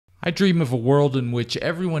I dream of a world in which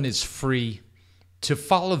everyone is free to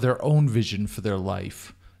follow their own vision for their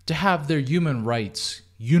life, to have their human rights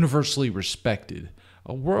universally respected,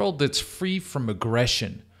 a world that's free from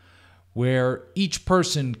aggression, where each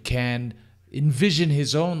person can envision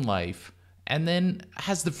his own life and then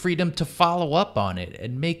has the freedom to follow up on it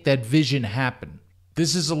and make that vision happen.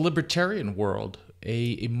 This is a libertarian world,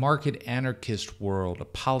 a market anarchist world, a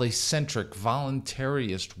polycentric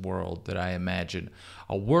voluntarist world that I imagine.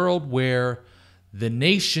 A world where the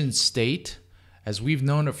nation state, as we've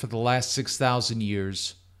known it for the last 6,000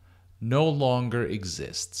 years, no longer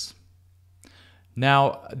exists.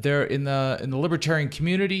 Now, there in the libertarian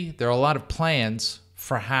community, there are a lot of plans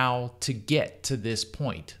for how to get to this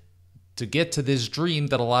point, to get to this dream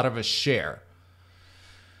that a lot of us share.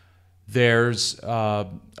 There's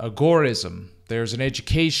agorism. There's an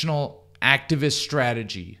educational activist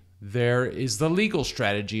strategy. There is the legal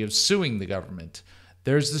strategy of suing the government.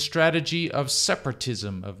 There's the strategy of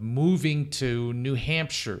separatism, of moving to New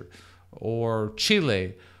Hampshire or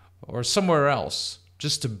Chile or somewhere else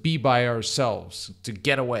just to be by ourselves, to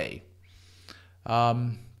get away.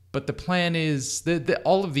 But the plan is,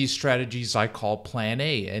 all of these strategies I call Plan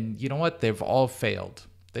A. And you know what? They've all failed.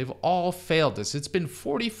 They've all failed us. It's been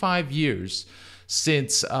 45 years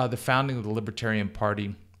since the founding of the Libertarian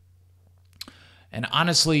Party. And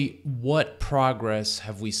honestly, what progress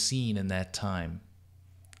have we seen in that time?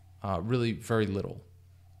 Really, very little.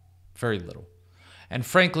 Very little. And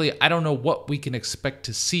frankly, I don't know what we can expect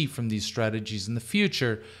to see from these strategies in the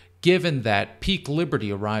future, given that peak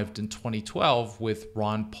liberty arrived in 2012 with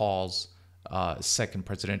Ron Paul's second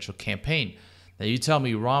presidential campaign. Now, you tell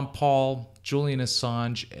me Ron Paul, Julian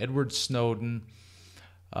Assange, Edward Snowden,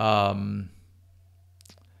 and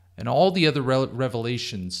all the other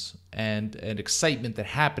revelations and excitement that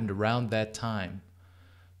happened around that time.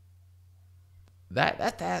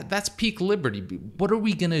 That's peak liberty. What are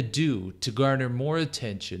we going to do to garner more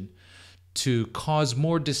attention, to cause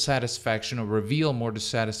more dissatisfaction or reveal more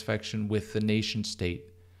dissatisfaction with the nation state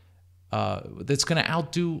that's going to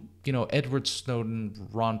outdo, Edward Snowden,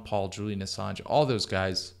 Ron Paul, Julian Assange, all those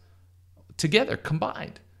guys together,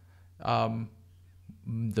 combined?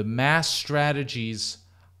 The mass strategies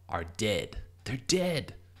are dead. They're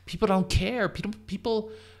dead. People don't care.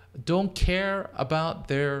 People don't care about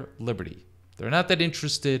their liberty. They're not that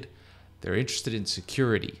interested. They're interested in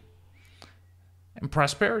security and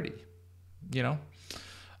prosperity,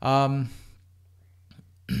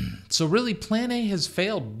 So really, Plan A has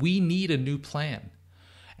failed. We need a new plan.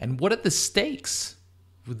 And what are the stakes?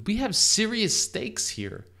 We have serious stakes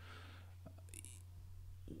here.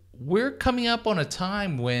 We're coming up on a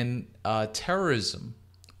time when terrorism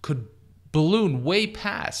could balloon way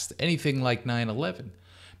past anything like 9/11.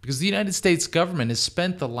 Because the United States government has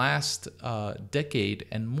spent the last decade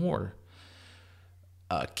and more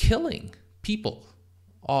killing people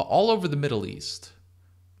all over the Middle East.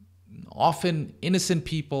 Often innocent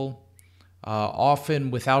people, often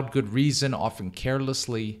without good reason, often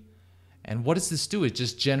carelessly. And what does this do? It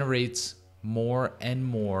just generates more and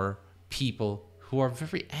more people who are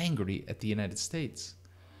very angry at the United States.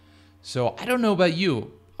 So I don't know about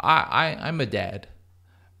you. I'm a dad.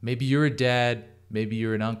 Maybe you're a dad. Maybe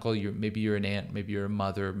you're an uncle, maybe you're an aunt, maybe you're a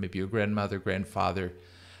mother, maybe you're a grandmother, grandfather.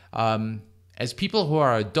 As people who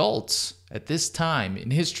are adults at this time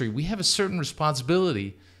in history, we have a certain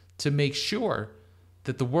responsibility to make sure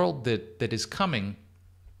that the world that is coming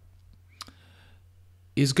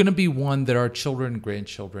is going to be one that our children,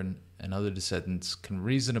 grandchildren, and other descendants can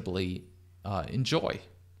reasonably enjoy.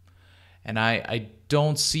 And I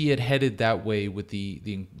don't see it headed that way with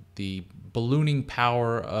the ballooning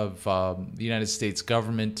power of the United States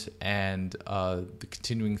government and the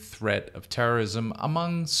continuing threat of terrorism,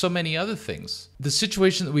 among so many other things. The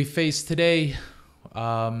situation that we face today,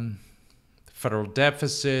 federal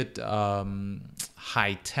deficit,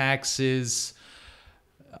 high taxes,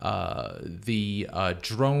 the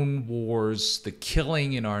drone wars, the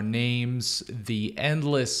killing in our names, the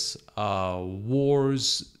endless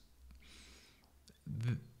wars,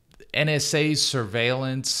 the NSA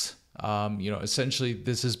surveillance. Essentially,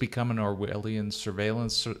 this has become an Orwellian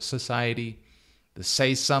surveillance society. The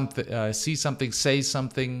see something, say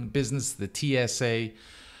something business, the TSA.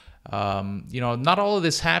 Not all of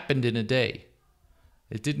this happened in a day.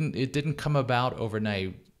 It didn't come about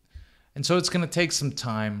overnight, and so it's going to take some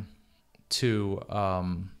time to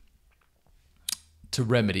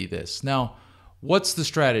remedy this. Now, what's the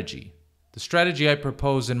strategy? The strategy I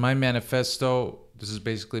propose in my manifesto. This is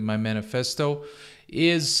basically my manifesto.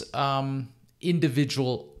 Is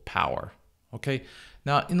individual power. Okay,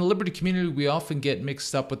 Now, in the liberty community, we often get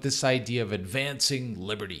mixed up with this idea of advancing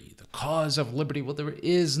liberty, the cause of liberty. Well, there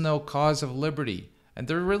is no cause of liberty, and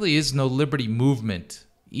there really is no liberty movement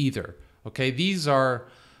either. Okay, these are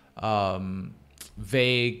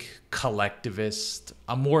vague, collectivist,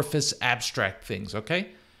 amorphous, abstract things. Okay,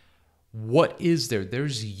 what is there?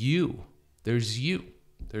 There's you. There's you.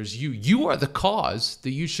 There's you. You are the cause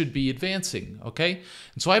that you should be advancing, okay?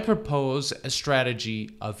 And so I propose a strategy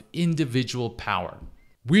of individual power.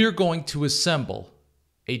 We are going to assemble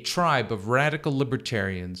a tribe of radical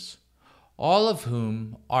libertarians, all of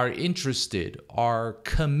whom are interested, are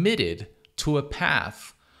committed to a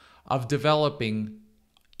path of developing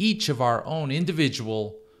each of our own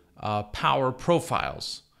individual power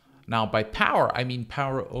profiles. Now, by power, I mean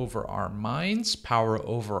power over our minds, power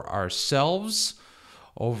over ourselves,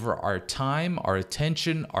 over our time, our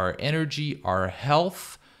attention, our energy, our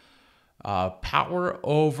health, power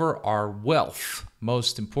over our wealth,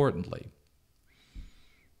 most importantly.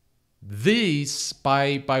 These,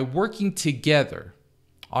 by working together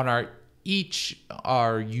on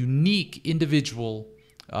our unique individual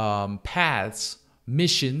paths,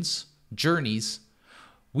 missions, journeys,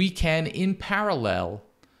 we can, in parallel,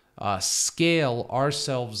 scale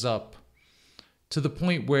ourselves up to the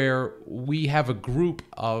point where we have a group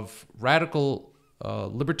of radical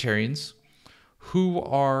libertarians who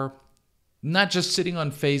are not just sitting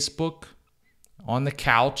on Facebook, on the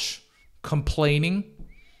couch, complaining,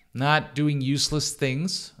 not doing useless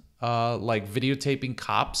things like videotaping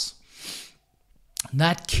cops,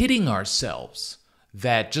 not kidding ourselves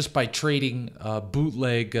that just by trading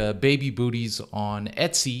bootleg baby booties on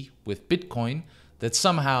Etsy with Bitcoin, that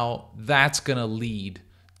somehow that's going to lead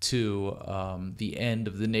to the end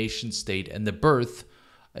of the nation state and the birth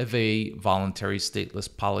of a voluntary, stateless,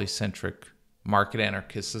 polycentric, market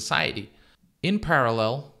anarchist society. In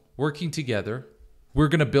parallel, working together, we're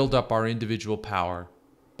going to build up our individual power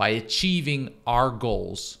by achieving our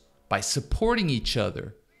goals, by supporting each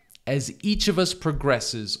other as each of us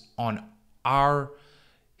progresses on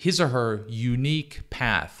his or her unique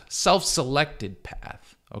path, self-selected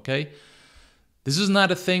path, okay? This is not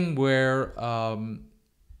a thing where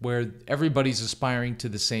everybody's aspiring to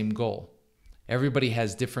the same goal. Everybody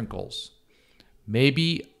has different goals.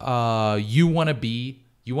 Maybe you want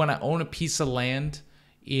to own a piece of land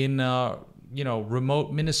in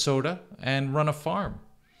remote Minnesota and run a farm.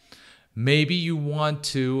 Maybe you want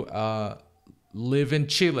to live in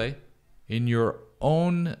Chile in your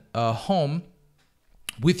own home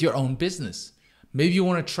with your own business. Maybe you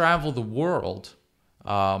want to travel the world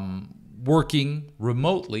working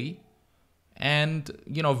remotely and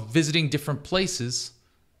visiting different places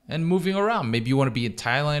and moving around. Maybe you want to be in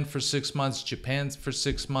Thailand for 6 months, Japan for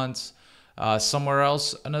 6 months, somewhere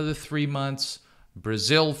else another 3 months,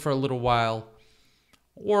 Brazil for a little while.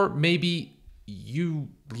 Or maybe you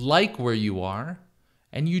like where you are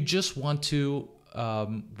and you just want to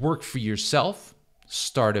work for yourself,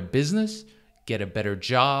 start a business, get a better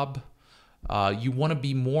job. You want to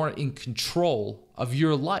be more in control of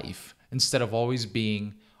your life instead of always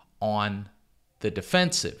being on the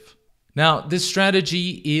defensive. Now, this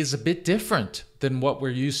strategy is a bit different than what we're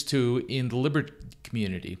used to in the liberty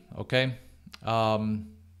community, okay?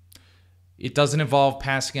 It doesn't involve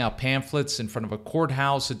passing out pamphlets in front of a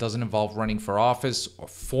courthouse. It doesn't involve running for office or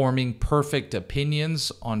forming perfect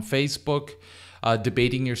opinions on Facebook,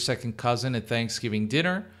 debating your second cousin at Thanksgiving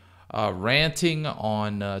dinner, ranting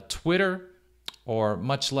on Twitter, or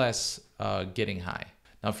much less getting high.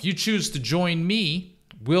 Now, if you choose to join me,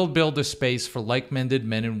 we'll build a space for like-minded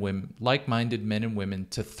men and women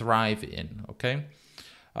to thrive in, okay?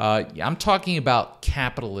 I'm talking about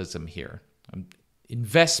capitalism here.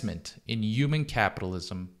 Investment in human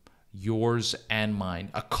capitalism, yours and mine.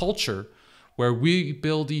 A culture where we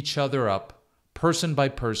build each other up, person by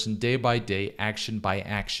person, day by day, action by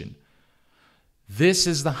action. This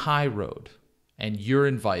is the high road, and you're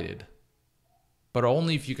invited, but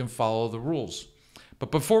only if you can follow the rules.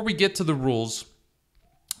 But before we get to the rules,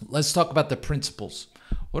 let's talk about the principles.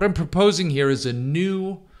 What I'm proposing here is a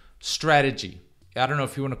new strategy. I don't know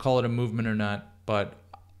if you want to call it a movement or not, but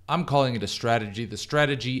I'm calling it a strategy, the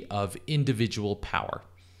strategy of individual power.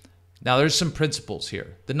 Now, there's some principles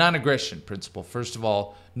here. The non-aggression principle, first of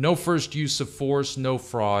all, no first use of force, no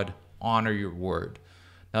fraud, honor your word.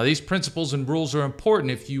 Now, these principles and rules are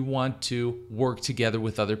important if you want to work together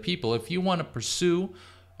with other people. If you want to pursue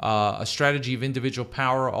a strategy of individual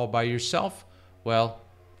power all by yourself, well,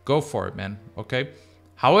 go for it, man, okay?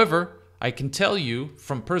 However, I can tell you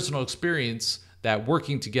from personal experience that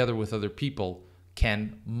working together with other people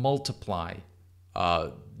can multiply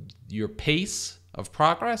your pace of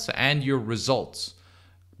progress and your results.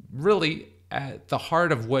 really at the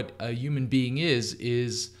heart of what a human being is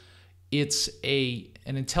it's an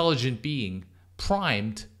intelligent being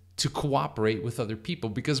primed to cooperate with other people,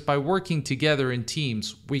 because by working together in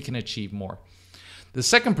teams, we can achieve more. The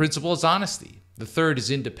second principle is honesty. The third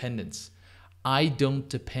is independence. I don't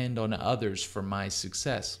depend on others for my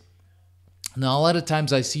success. Now, a lot of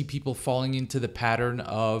times I see people falling into the pattern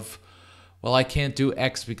of, well, I can't do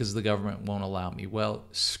X because the government won't allow me. Well,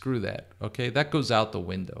 screw that, okay? That goes out the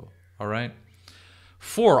window, all right?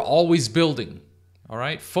 4, always building, all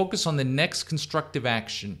right? Focus on the next constructive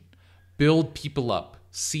action. Build people up.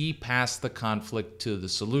 See past the conflict to the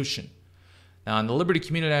solution. Now, in the liberty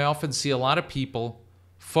community, I often see a lot of people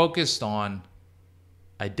focused on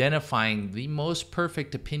identifying the most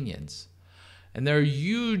perfect opinions. And there are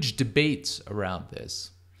huge debates around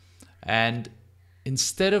this. And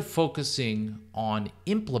instead of focusing on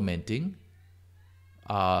implementing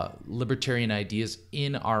libertarian ideas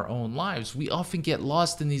in our own lives, we often get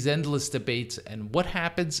lost in these endless debates. And what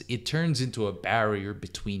happens? It turns into a barrier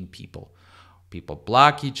between people. People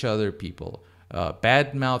block each other, people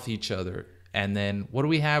badmouth each other. And then what do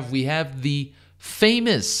we have? We have the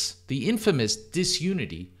infamous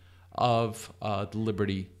disunity of the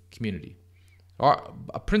liberty community. Our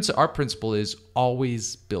principle is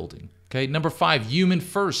always building. Okay. Number 5, human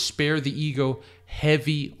first, spare the ego,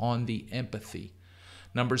 heavy on the empathy.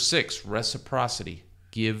 Number 6, reciprocity,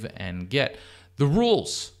 give and get. The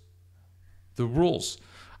rules.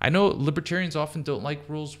 I know libertarians often don't like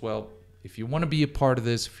rules. Well, if you want to be a part of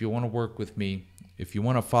this, if you want to work with me, if you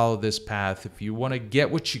want to follow this path, if you want to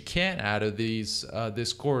get what you can out of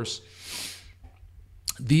this course,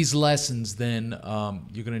 these lessons, then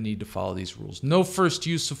you're going to need to follow these rules. No first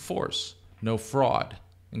use of force, no fraud,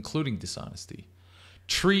 including dishonesty.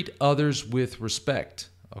 Treat others with respect,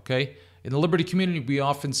 okay? In the liberty community, we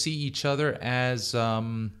often see each other as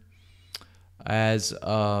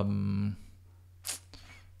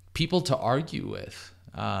people to argue with.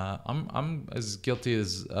 I'm as guilty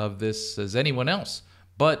of this as anyone else.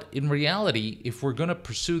 But in reality, if we're going to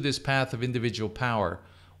pursue this path of individual power,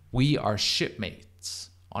 we are shipmates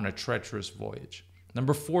on a treacherous voyage.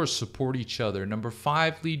 Number 4, support each other. Number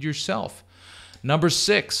 5, lead yourself. Number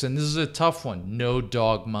 6, and this is a tough one, no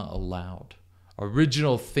dogma allowed.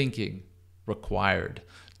 Original thinking required.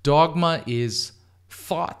 Dogma is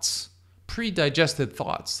thoughts, pre-digested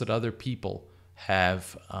thoughts that other people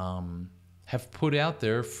have put out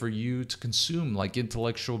there for you to consume, like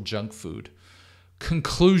intellectual junk food.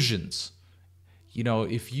 Conclusions. You know,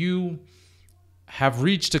 if you have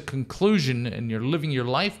reached a conclusion and you're living your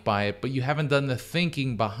life by it, but you haven't done the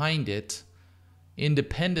thinking behind it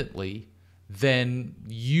independently, then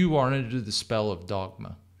you are under the spell of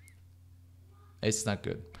dogma. It's not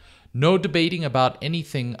good. No debating about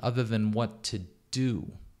anything other than what to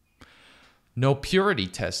do. No purity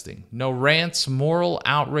testing. No rants, moral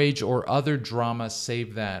outrage, or other drama.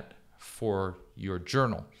 Save that for your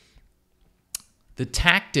journal. The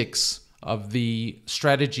tactics of the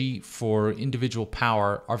strategy for individual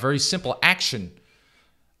power are very simple. Action.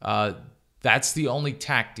 That's the only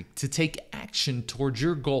tactic. To take action towards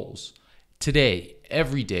your goals today,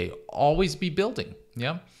 every day. Always be building.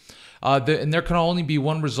 Yeah. And there can only be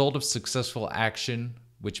one result of successful action,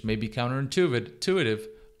 which may be counterintuitive.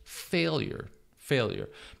 Failure.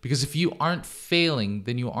 Because if you aren't failing,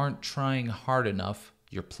 then you aren't trying hard enough.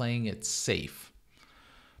 You're playing it safe.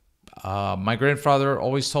 My grandfather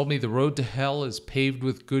always told me the road to hell is paved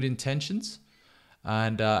with good intentions.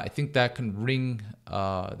 And I think that can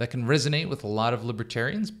resonate with a lot of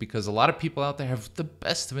libertarians, because a lot of people out there have the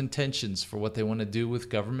best of intentions for what they want to do with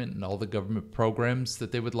government and all the government programs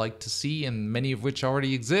that they would like to see, and many of which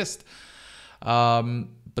already exist.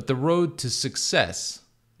 But the road to success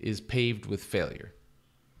is paved with failure.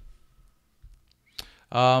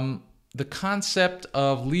 The concept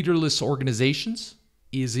of leaderless organizations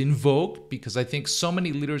is in vogue because I think so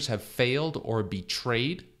many leaders have failed or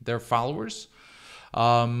betrayed their followers.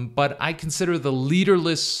 But I consider the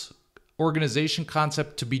leaderless organization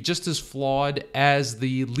concept to be just as flawed as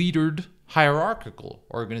the leadered hierarchical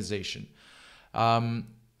organization.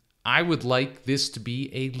 I would like this to be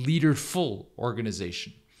a leaderful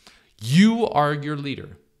organization. You are your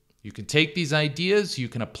leader. You can take these ideas, you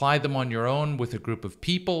can apply them on your own with a group of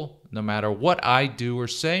people, no matter what I do or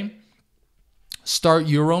say. Start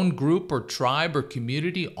your own group or tribe or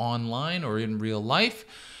community online or in real life.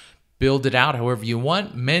 Build it out however you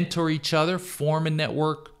want. Mentor each other, form a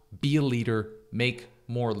network, be a leader, make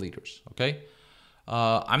more leaders, okay?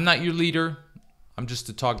 I'm not your leader. I'm just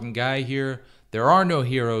a talking guy here. There are no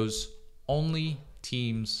heroes, only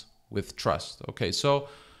teams with trust. Okay, so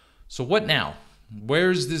what now?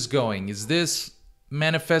 Where's this going? Is this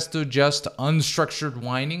manifesto just unstructured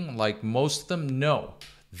whining like most of them? No.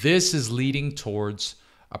 This is leading towards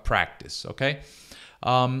a practice, okay?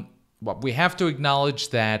 But we have to acknowledge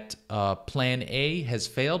that Plan A has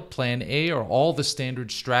failed. Plan A are all the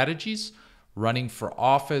standard strategies: running for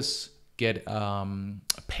office, pamphleting,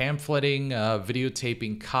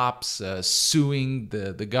 videotaping cops, suing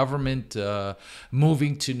the government,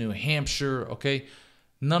 moving to New Hampshire, okay?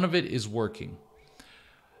 None of it is working.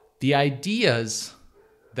 The ideas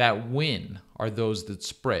that win are those that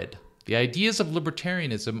spread. The ideas of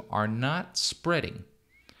libertarianism are not spreading.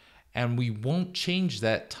 And we won't change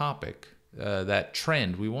that topic, that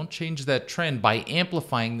trend. We won't change that trend by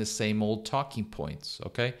amplifying the same old talking points,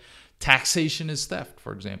 okay? Taxation is theft,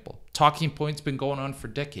 for example. Talking point's been going on for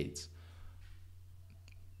decades.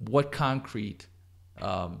 What concrete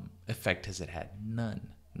effect has it had? None,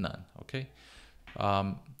 okay?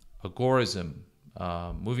 Agorism,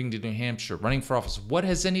 moving to New Hampshire, running for office. What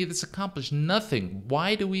has any of this accomplished? Nothing.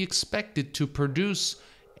 Why do we expect it to produce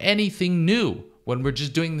anything new when we're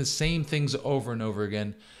just doing the same things over and over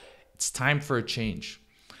again? It's time for a change.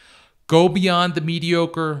 Go beyond the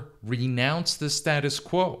mediocre. Renounce the status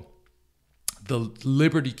quo, the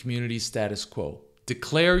liberty community status quo.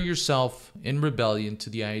 Declare yourself in rebellion to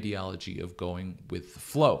the ideology of going with the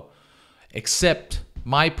flow. Accept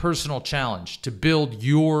my personal challenge to build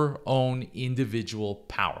your own individual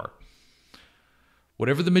power.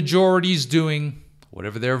 Whatever the majority is doing,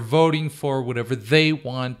 whatever they're voting for, whatever they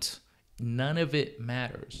want, none of it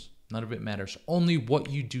matters. None of it matters. Only what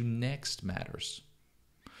you do next matters.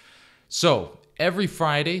 So every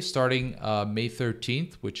Friday, starting May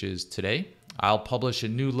 13th, which is today, I'll publish a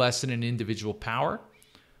new lesson in individual power.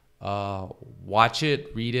 Watch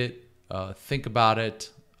it, read it, think about it,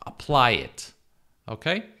 apply it.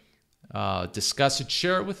 Okay? Discuss it,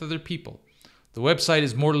 share it with other people. The website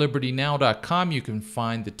is morelibertynow.com. You can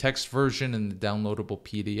find the text version and the downloadable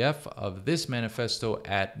PDF of this manifesto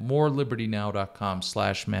at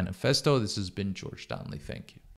morelibertynow.com/manifesto. This has been George Donnelly. Thank you.